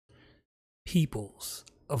Peoples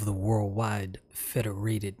of the worldwide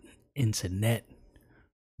federated internet,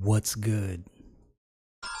 what's good?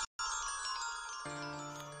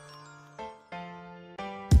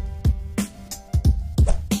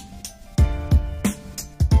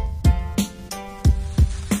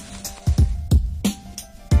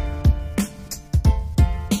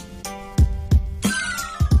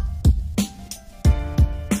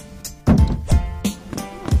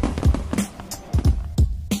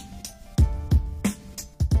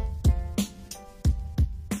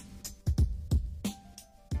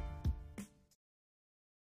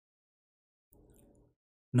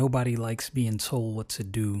 Nobody likes being told what to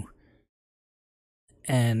do,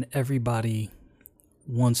 and everybody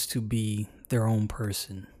wants to be their own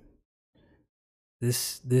person.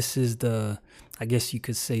 This is the, I guess you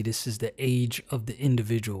could say, this is the age of the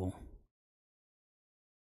individual.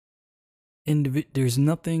 There's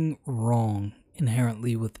nothing wrong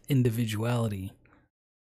inherently with individuality,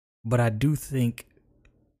 but I do think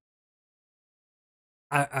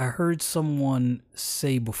I heard someone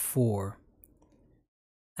say before,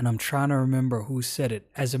 and I'm trying to remember who said it.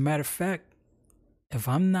 As a matter of fact, if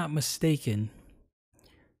I'm not mistaken,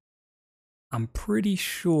 I'm pretty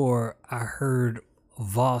sure I heard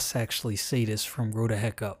Voss actually say this from Grow the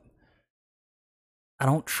Heck Up. I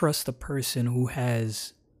don't trust a person who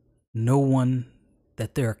has no one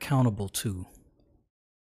that they're accountable to.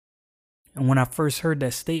 And when I first heard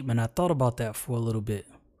that statement, I thought about that for a little bit.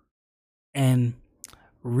 And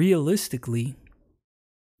realistically,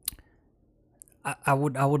 I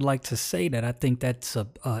would like to say that I think that's a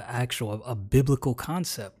biblical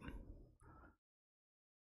concept.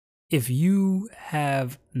 If you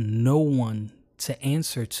have no one to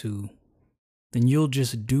answer to, then you'll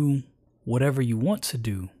just do whatever you want to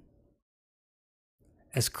do.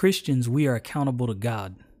 As Christians, we are accountable to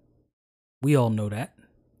God. We all know that.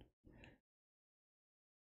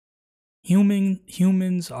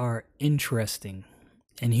 Humans are interesting,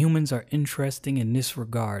 and humans are interesting in this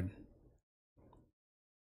regard.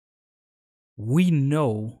 We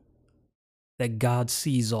know that God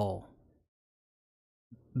sees all.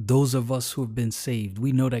 Those of us who have been saved,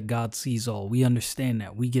 we know that God sees all. We understand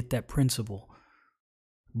that. We get that principle.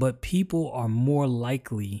 But people are more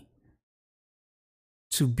likely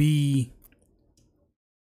to be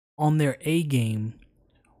on their A game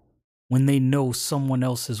when they know someone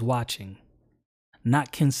else is watching,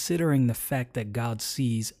 not considering the fact that God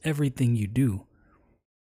sees everything you do.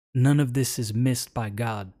 None of this is missed by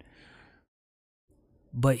God.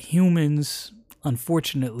 But humans,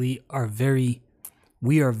 unfortunately,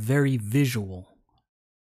 we are very visual.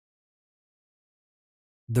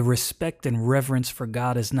 The respect and reverence for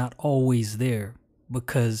God is not always there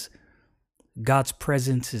because God's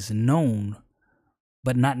presence is known,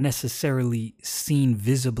 but not necessarily seen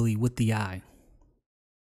visibly with the eye.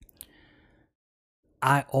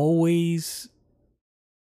 I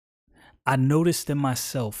noticed in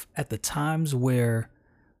myself at the times where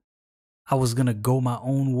I was going to go my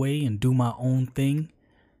own way and do my own thing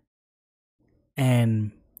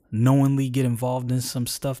and knowingly get involved in some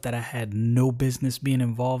stuff that I had no business being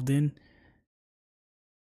involved in.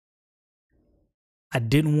 I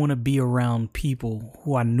didn't want to be around people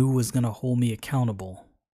who I knew was going to hold me accountable.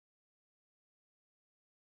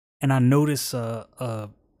 And I noticed a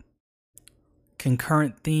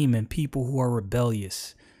concurrent theme in people who are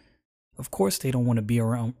rebellious. Of course they don't want to be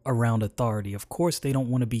around authority. Of course they don't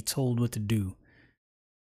want to be told what to do.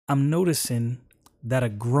 I'm noticing that a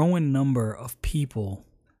growing number of people,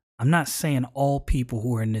 I'm not saying all people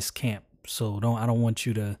who are in this camp, so I don't want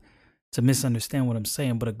you to misunderstand what I'm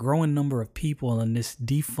saying, but a growing number of people in this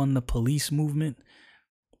defund the police movement,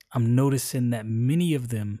 I'm noticing that many of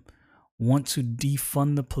them want to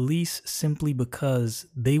defund the police simply because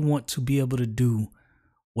they want to be able to do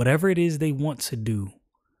whatever it is they want to do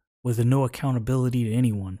with no accountability to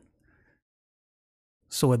anyone.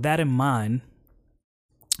 So with that in mind,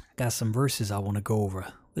 I got some verses I want to go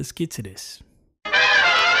over. Let's get to this.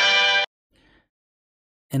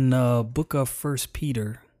 In the book of 1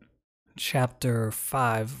 Peter, chapter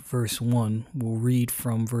 5, verse 1, we'll read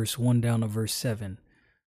from verse 1 down to verse 7.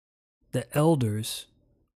 The elders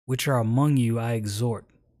which are among you I exhort,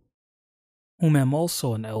 whom am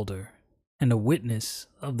also an elder, and a witness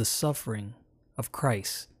of the suffering of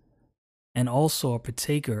Christ, and also a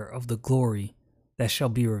partaker of the glory that shall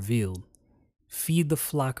be revealed. Feed the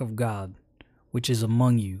flock of God, which is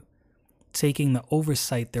among you, taking the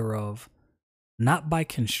oversight thereof, not by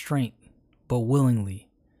constraint, but willingly,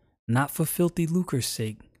 not for filthy lucre's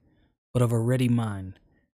sake, but of a ready mind,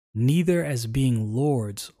 neither as being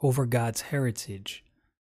lords over God's heritage,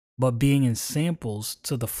 but being ensamples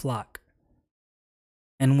to the flock.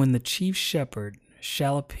 And when the chief shepherd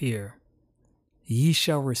shall appear, ye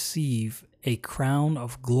shall receive a crown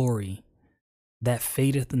of glory that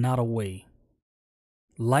fadeth not away.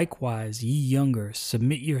 Likewise, ye younger,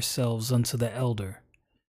 submit yourselves unto the elder.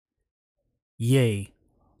 Yea,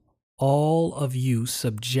 all of you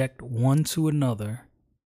subject one to another,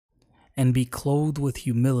 and be clothed with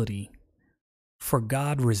humility. For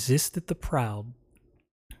God resisteth the proud,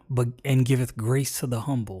 and giveth grace to the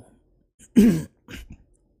humble.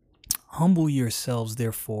 Humble yourselves,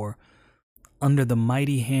 therefore, under the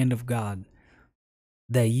mighty hand of God,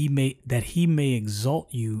 that he may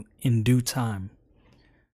exalt you in due time.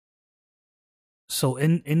 So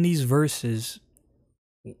in these verses,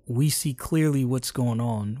 we see clearly what's going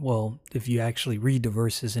on. Well, if you actually read the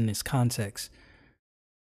verses in this context,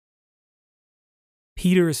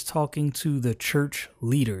 Peter is talking to the church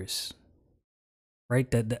leaders,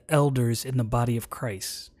 right? That the elders in the body of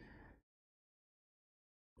Christ.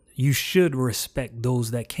 You should respect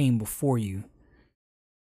those that came before you.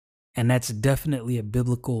 And that's definitely a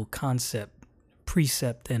biblical concept,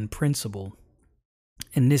 precept, and principle.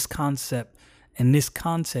 In this context,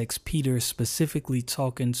 Peter is specifically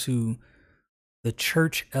talking to the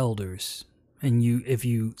church elders. And if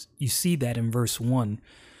you see that in verse 1,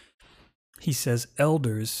 he says,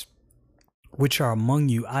 elders, which are among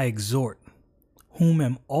you, I exhort, whom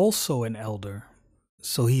am also an elder.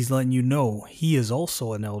 So he's letting you know he is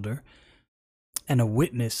also an elder and a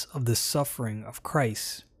witness of the suffering of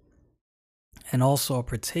Christ, and also a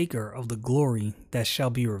partaker of the glory that shall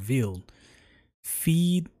be revealed.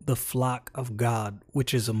 Feed the flock of God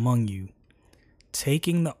which is among you,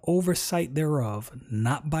 taking the oversight thereof,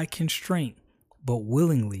 not by constraint, but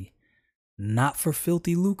willingly, not for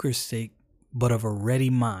filthy lucre's sake, but of a ready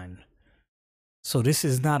mind. So this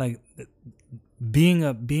is not being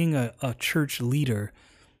a church leader,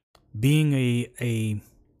 being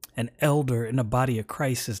an elder in the body of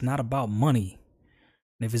Christ is not about money.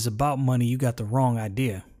 And if it's about money, you got the wrong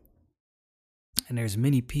idea. And there's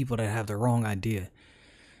many people that have the wrong idea.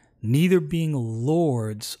 Neither being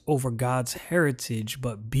lords over God's heritage,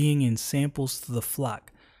 but being in samples to the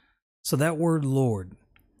flock. So that word Lord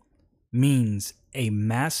means a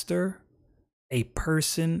master, a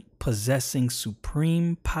person possessing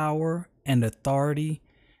supreme power and authority,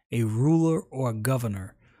 a ruler or a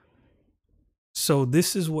governor. So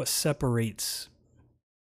this is what separates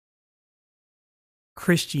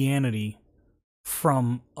Christianity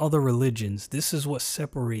from other religions. This is what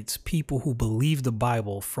separates people who believe the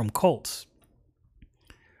Bible from cults.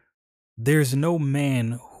 There's no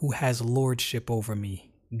man who has lordship over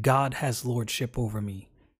me. God has lordship over me.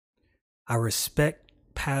 I respect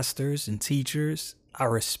pastors and teachers. I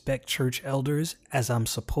respect church elders as I'm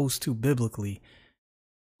supposed to biblically.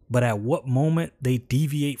 But at what moment they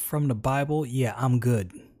deviate from the Bible, yeah, I'm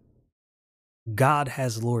good. God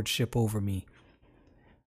has lordship over me.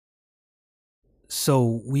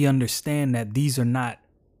 So we understand that these are not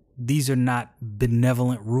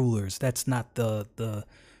benevolent rulers. That's not the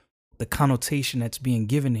connotation that's being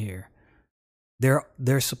given here.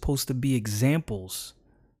 They're supposed to be examples,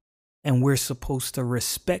 and we're supposed to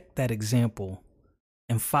respect that example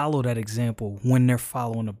and follow that example when they're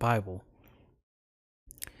following the Bible.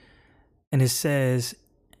 And it says,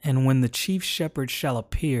 and when the chief shepherd shall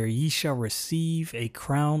appear, ye shall receive a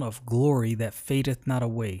crown of glory that fadeth not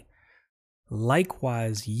away.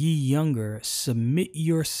 Likewise, ye younger, submit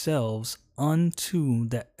yourselves unto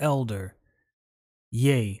the elder.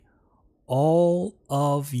 Yea, all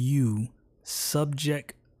of you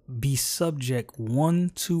be subject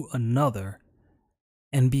one to another,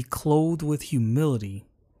 and be clothed with humility.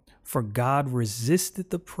 For God resisteth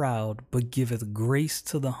the proud, but giveth grace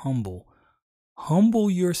to the humble. Humble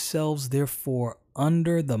yourselves, therefore,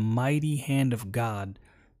 under the mighty hand of God,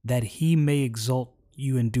 that he may exalt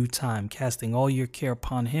you in due time, casting all your care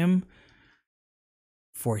upon him,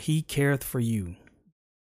 for he careth for you.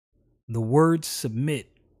 The word submit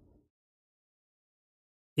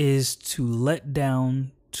is to let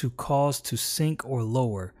down, to cause to sink or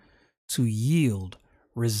lower, to yield,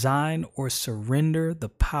 resign, or surrender the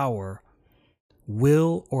power,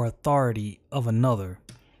 will, or authority of another.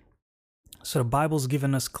 So the Bible's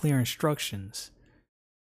given us clear instructions.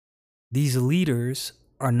 These leaders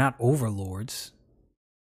are not overlords.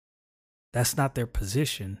 That's not their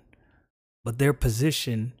position. But their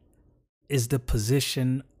position is the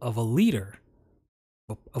position of a leader,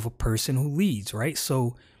 of a person who leads, right?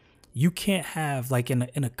 So you can't have, like in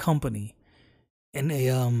a company, in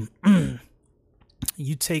a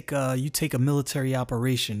you take a military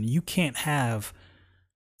operation, you can't have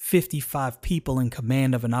 55 people in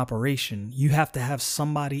command of an operation. You have to have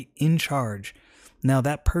somebody in charge Now,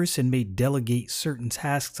 that person may delegate certain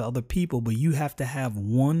tasks to other people, but you have to have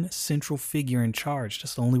one central figure in charge.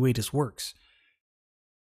 That's the only way this works.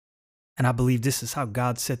 And I believe this is how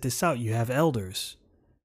God set this out. You have elders.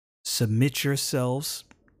 Submit yourselves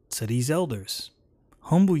to these elders.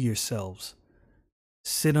 Humble yourselves.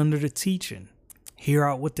 Sit under the teaching. Hear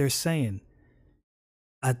out what they're saying.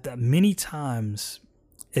 Many times,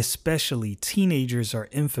 especially teenagers are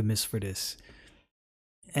infamous for this.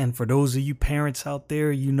 And for those of you parents out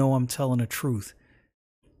there, you know I'm telling the truth.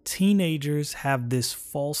 Teenagers have this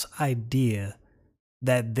false idea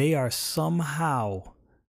that they are somehow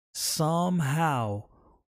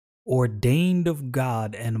ordained of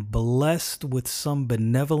God and blessed with some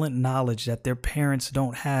benevolent knowledge that their parents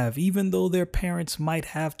don't have, even though their parents might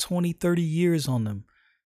have 20, 30 years on them.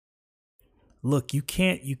 Look, you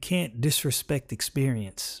can't disrespect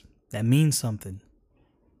experience. That means something.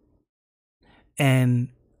 And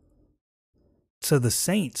to the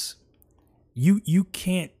saints, you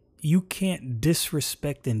can't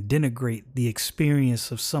disrespect and denigrate the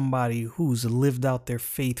experience of somebody who's lived out their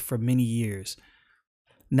faith for many years.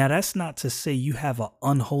 Now, that's not to say you have an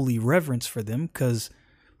unholy reverence for them, because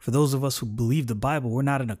for those of us who believe the Bible, we're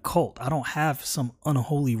not in a cult. I don't have some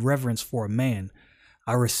unholy reverence for a man.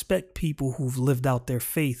 I respect people who've lived out their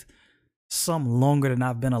faith, some longer than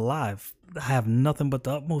I've been alive. I have nothing but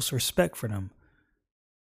the utmost respect for them.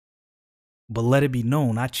 But let it be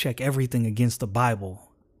known, I check everything against the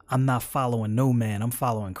Bible. I'm not following no man. I'm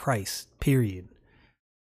following Christ, period.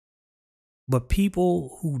 But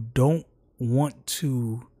people who don't want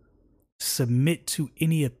to submit to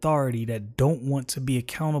any authority, that don't want to be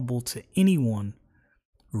accountable to anyone,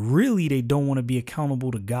 really, they don't want to be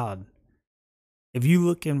accountable to God. If you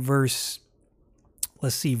look in verse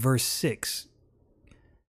 6.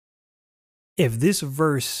 If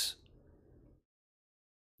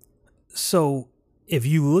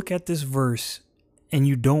you look at this verse and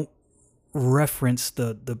you don't reference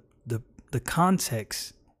the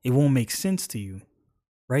context, it won't make sense to you,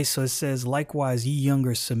 right? So it says, likewise, ye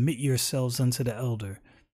younger, submit yourselves unto the elder.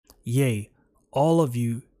 Yea, all of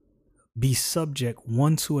you be subject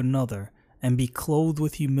one to another, and be clothed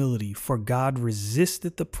with humility, for God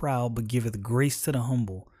resisteth the proud, but giveth grace to the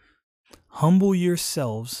humble. Humble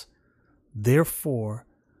yourselves, therefore,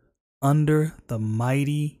 under the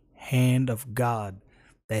mighty hand of God,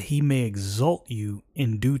 that he may exalt you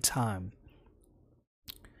in due time.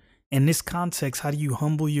 In this context, how do you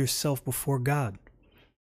humble yourself before God?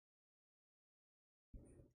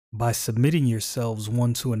 By submitting yourselves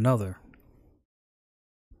one to another,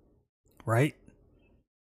 right?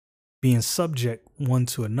 Being subject one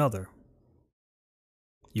to another.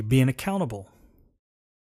 You're being accountable.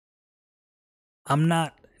 I'm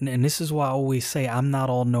not, and this is why I always say I'm not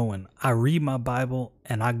all knowing. I read my Bible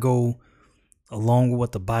and I go along with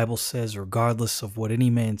what the Bible says, regardless of what any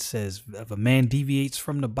man says. If a man deviates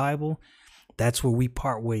from the Bible, that's where we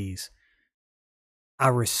part ways. I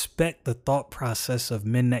respect the thought process of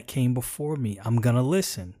men that came before me. I'm going to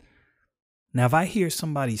listen. Now, if I hear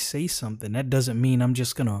somebody say something, that doesn't mean I'm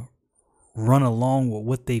just going to run along with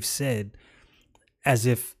what they've said as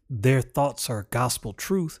if their thoughts are gospel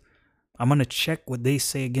truth. I'm going to check what they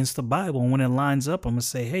say against the Bible. And when it lines up, I'm going to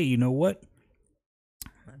say, hey, you know what?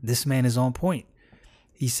 This man is on point.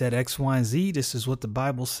 He said X, Y, and Z. This is what the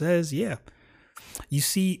Bible says. Yeah. You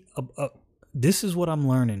see, this is what I'm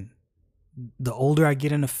learning. The older I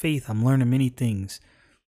get into faith, I'm learning many things.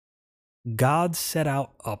 God set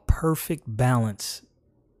out a perfect balance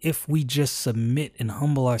if we just submit and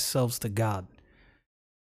humble ourselves to God.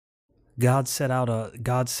 God set out a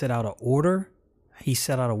order. He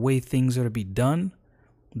set out a way things are to be done.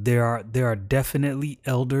 There are definitely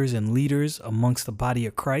elders and leaders amongst the body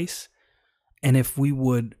of Christ. And if we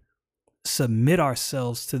would submit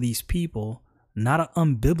ourselves to these people, not an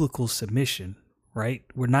unbiblical submission, right?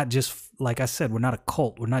 We're not just, like I said, we're not a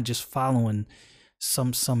cult. We're not just following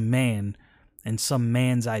some man and some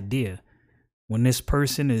man's idea. When this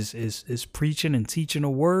person is preaching and teaching a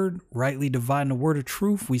word, rightly dividing the word of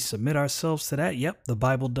truth, we submit ourselves to that. Yep, the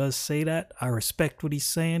Bible does say that. I respect what he's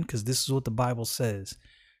saying because this is what the Bible says.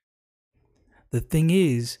 The thing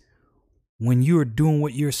is, when you are doing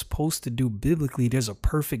what you're supposed to do biblically, there's a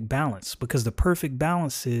perfect balance, because the perfect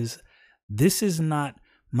balance is, this is not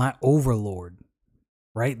my overlord,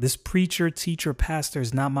 right? This preacher, teacher, pastor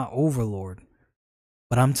is not my overlord.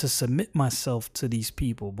 But I'm to submit myself to these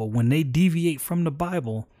people. But when they deviate from the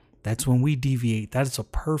Bible, that's when we deviate. That is a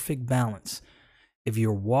perfect balance. If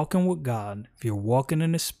you're walking with God, if you're walking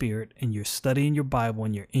in the Spirit, and you're studying your Bible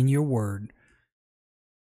and you're in your word,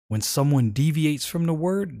 when someone deviates from the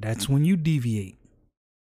word, that's when you deviate.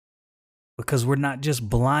 because we're not just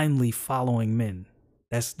blindly following men.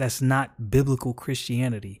 That's not biblical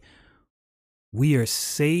Christianity. We are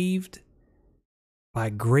saved by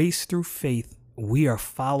grace through faith. We are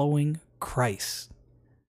following Christ.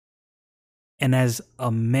 And as a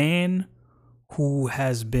man who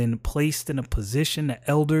has been placed in a position, the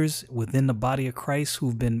elders within the body of Christ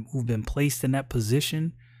who've been placed in that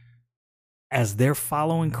position, as they're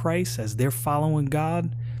following Christ, as they're following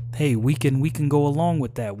God, hey, we can go along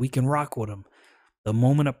with that. We can rock with them. The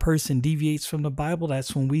moment a person deviates from the Bible,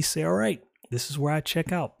 that's when we say, all right, this is where I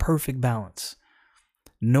check out. Perfect balance.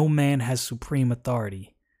 No man has supreme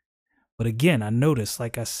authority. But again, I notice,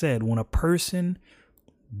 like I said, when a person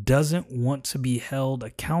doesn't want to be held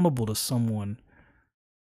accountable to someone,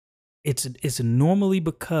 it's normally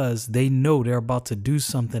because they know they're about to do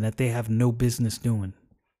something that they have no business doing.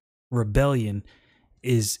 Rebellion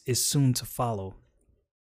is soon to follow.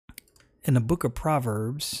 In the book of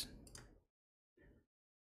Proverbs,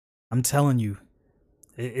 I'm telling you,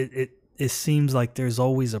 it seems like there's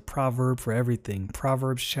always a proverb for everything.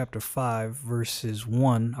 Proverbs chapter 5, verses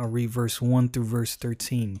 1. I'll read verse 1 through verse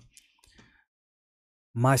 13.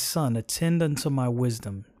 My son, attend unto my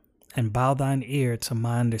wisdom, and bow thine ear to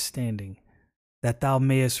my understanding, that thou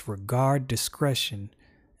mayest regard discretion,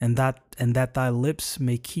 and that thy lips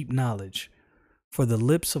may keep knowledge. For the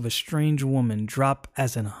lips of a strange woman drop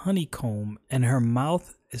as an honeycomb, and her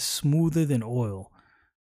mouth is smoother than oil.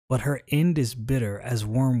 But her end is bitter as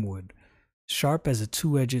wormwood, sharp as a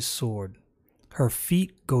two-edged sword. Her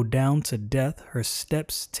feet go down to death, her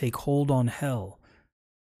steps take hold on hell.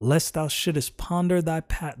 Lest thou shouldest ponder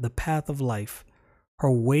the path of life,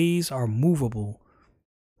 her ways are movable,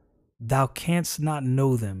 thou canst not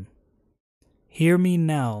know them. Hear me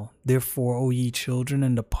now, therefore, O ye children,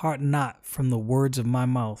 and depart not from the words of my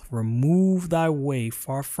mouth. Remove thy way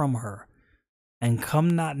far from her, and come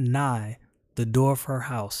not nigh the door of her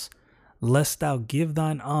house, lest thou give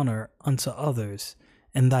thine honor unto others,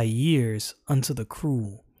 and thy years unto the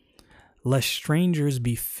cruel. Lest strangers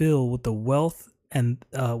be filled with the wealth and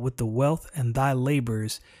thy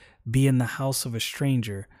labors be in the house of a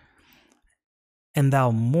stranger, and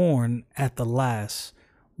thou mourn at the last,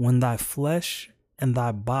 when thy flesh and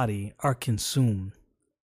thy body are consumed,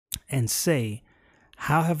 and say,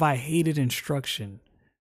 how have I hated instruction,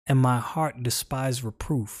 and my heart despised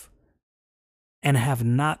reproof, and have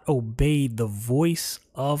not obeyed the voice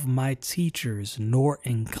of my teachers, nor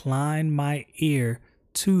inclined my ear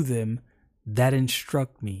to them that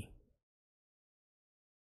instruct me.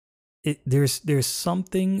 There's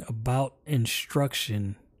something about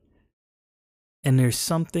instruction, and there's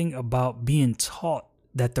something about being taught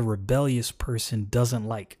that the rebellious person doesn't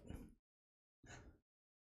like.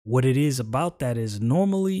 What it is about that is,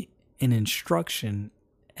 normally in instruction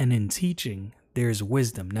and in teaching, there's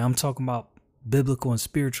wisdom. Now I'm talking about biblical and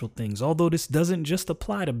spiritual things, although this doesn't just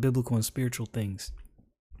apply to biblical and spiritual things.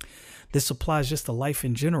 This applies just to life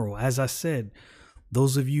in general. As I said,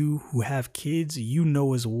 those of you who have kids, you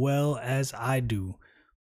know as well as I do,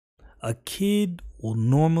 a kid will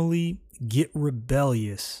normally get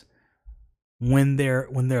rebellious when their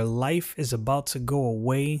life is about to go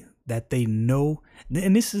away, that they know.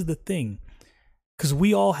 And this is the thing, because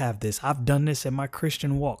we all have this. I've done this in my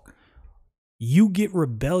Christian walk. You get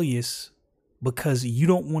rebellious because you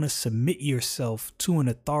don't want to submit yourself to an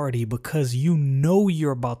authority, because you know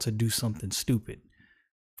you're about to do something stupid.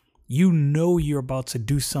 You know you're about to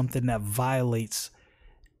do something that violates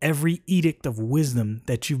every edict of wisdom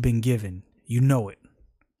that you've been given. You know it.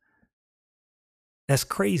 That's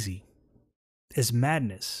crazy. It's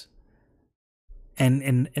madness. And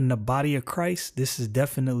in the body of Christ, this is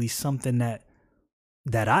definitely something that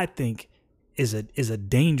I think is a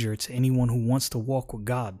danger to anyone who wants to walk with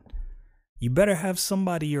God. You better have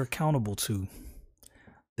somebody you're accountable to.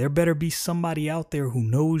 There better be somebody out there who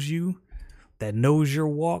knows you, that knows your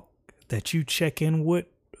walk, that you check in with,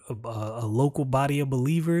 a local body of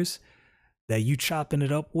believers that you chopping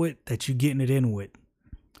it up with, that you getting it in with.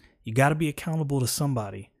 You got to be accountable to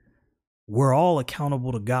somebody. We're all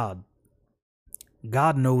accountable to God.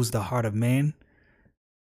 God knows the heart of man.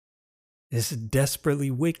 It's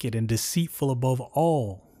desperately wicked and deceitful above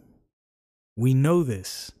all. We know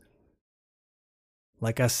this.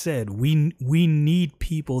 Like I said, we need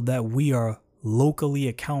people that we are locally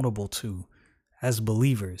accountable to as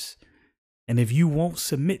believers. And if you won't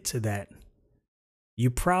submit to that,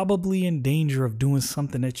 you're probably in danger of doing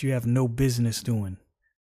something that you have no business doing.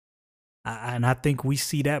 And I think we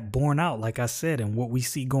see that borne out, like I said, and what we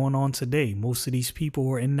see going on today. Most of these people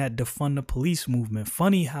were in that defund the police movement.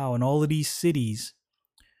 Funny how in all of these cities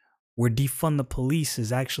where defund the police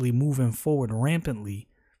is actually moving forward rampantly,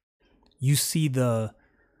 You see the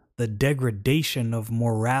degradation of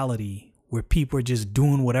morality where people are just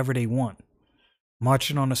doing whatever they want,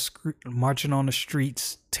 marching on the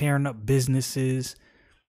streets, tearing up businesses,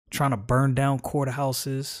 trying to burn down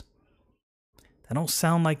courthouses. That don't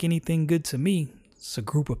sound like anything good to me. It's a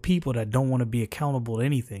group of people that don't want to be accountable to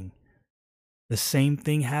anything. The same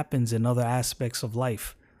thing happens in other aspects of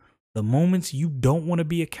life. The moments you don't want to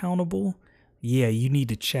be accountable, yeah, you need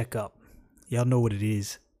to check up. Y'all know what it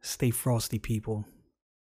is. Stay frosty, people.